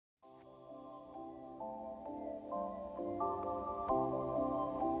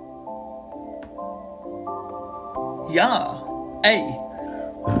Yeah. Hey.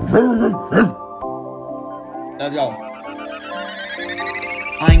 Let's go.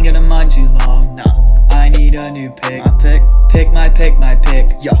 I ain't gonna mind too long. Nah. I need a new pick. My pick. Pick my pick, my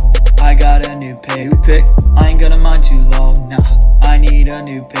pick. Yeah. I got a new pick. New pick. I ain't gonna mind too long. Nah. I need a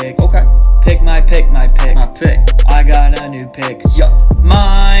new pick. Okay. Pick my pick, my pick. My pick. I got a new pick. Yeah.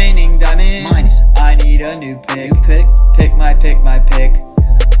 Mining diamonds. I need a new pick. New pick. Pick my pick, my pick.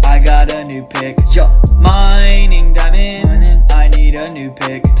 I got a new pick. Yeah. Mining diamonds. I need a new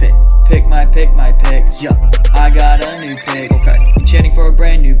pick. Pick my pick, my pick. Yeah. I got a new pick. Okay. Enchanting for a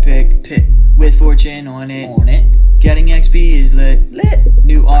brand new pick. With fortune on it. Getting XP is lit.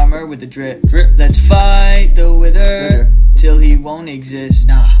 New armor with the drip. Let's fight the wither till he won't exist.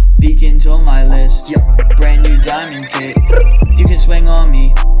 Nah. Beacons on my list. Yep. Brand new diamond kit. You can swing on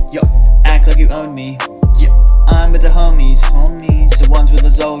me. Yep. Act like you own me. Yep. I'm with the homies. The ones with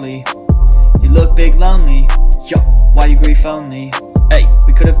Lazoli. You look big lonely. Yep. Why you grief only? Hey,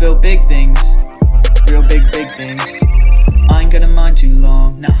 we could've built big things. Real big things. I ain't gonna mind too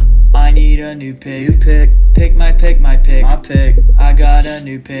long. Nah. I need a new pick. New pick. Pick my pick, my pick. My pick. I got a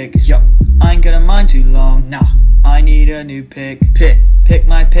new pick. Yup. I ain't gonna mind too long. Nah. I need a new pick. Pick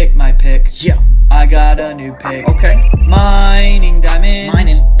my pick, my pick. Yeah. I got a new pick. Okay. Mining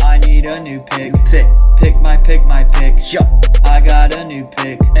diamonds. I need a new pick. Pick my pick, my pick. Yup. I got a new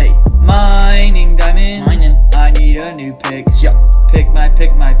pick. Hey. Mining diamonds. I need a new pick. Yup. Pick my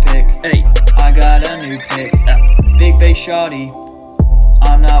pick, my pick. Hey. I got a new pick. Big base shawty.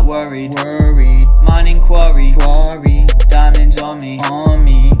 I'm not worried. Mining quarry. Diamonds on me.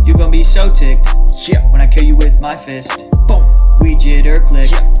 You gon' be so ticked. Yeah. When I kill you with my fist. Boom. We jitter click.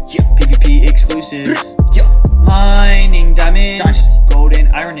 Yeah. PvP exclusives. Yeah. Mining diamonds. Golden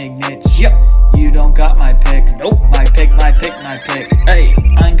iron ignits. Yeah. You don't got my pick. Nope. My pick, my pick, my pick. Hey.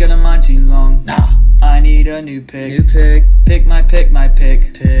 I ain't gonna mind too long. Nah. I need a new pick. Pick my pick, my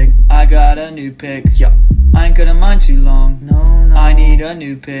pick. I got a new pick. Yeah. I ain't gonna mind too long. No. I need a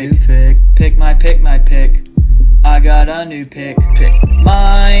new pick. Pick my pick, my pick. I got a new pick.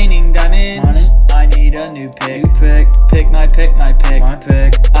 Mining diamonds. I need a new pick. Pick my pick, my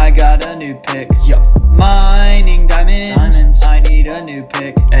pick. I got a new pick. Mining diamonds. I need a new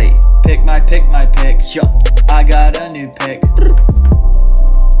pick. Hey. Pick my pick, my pick. I got a new pick.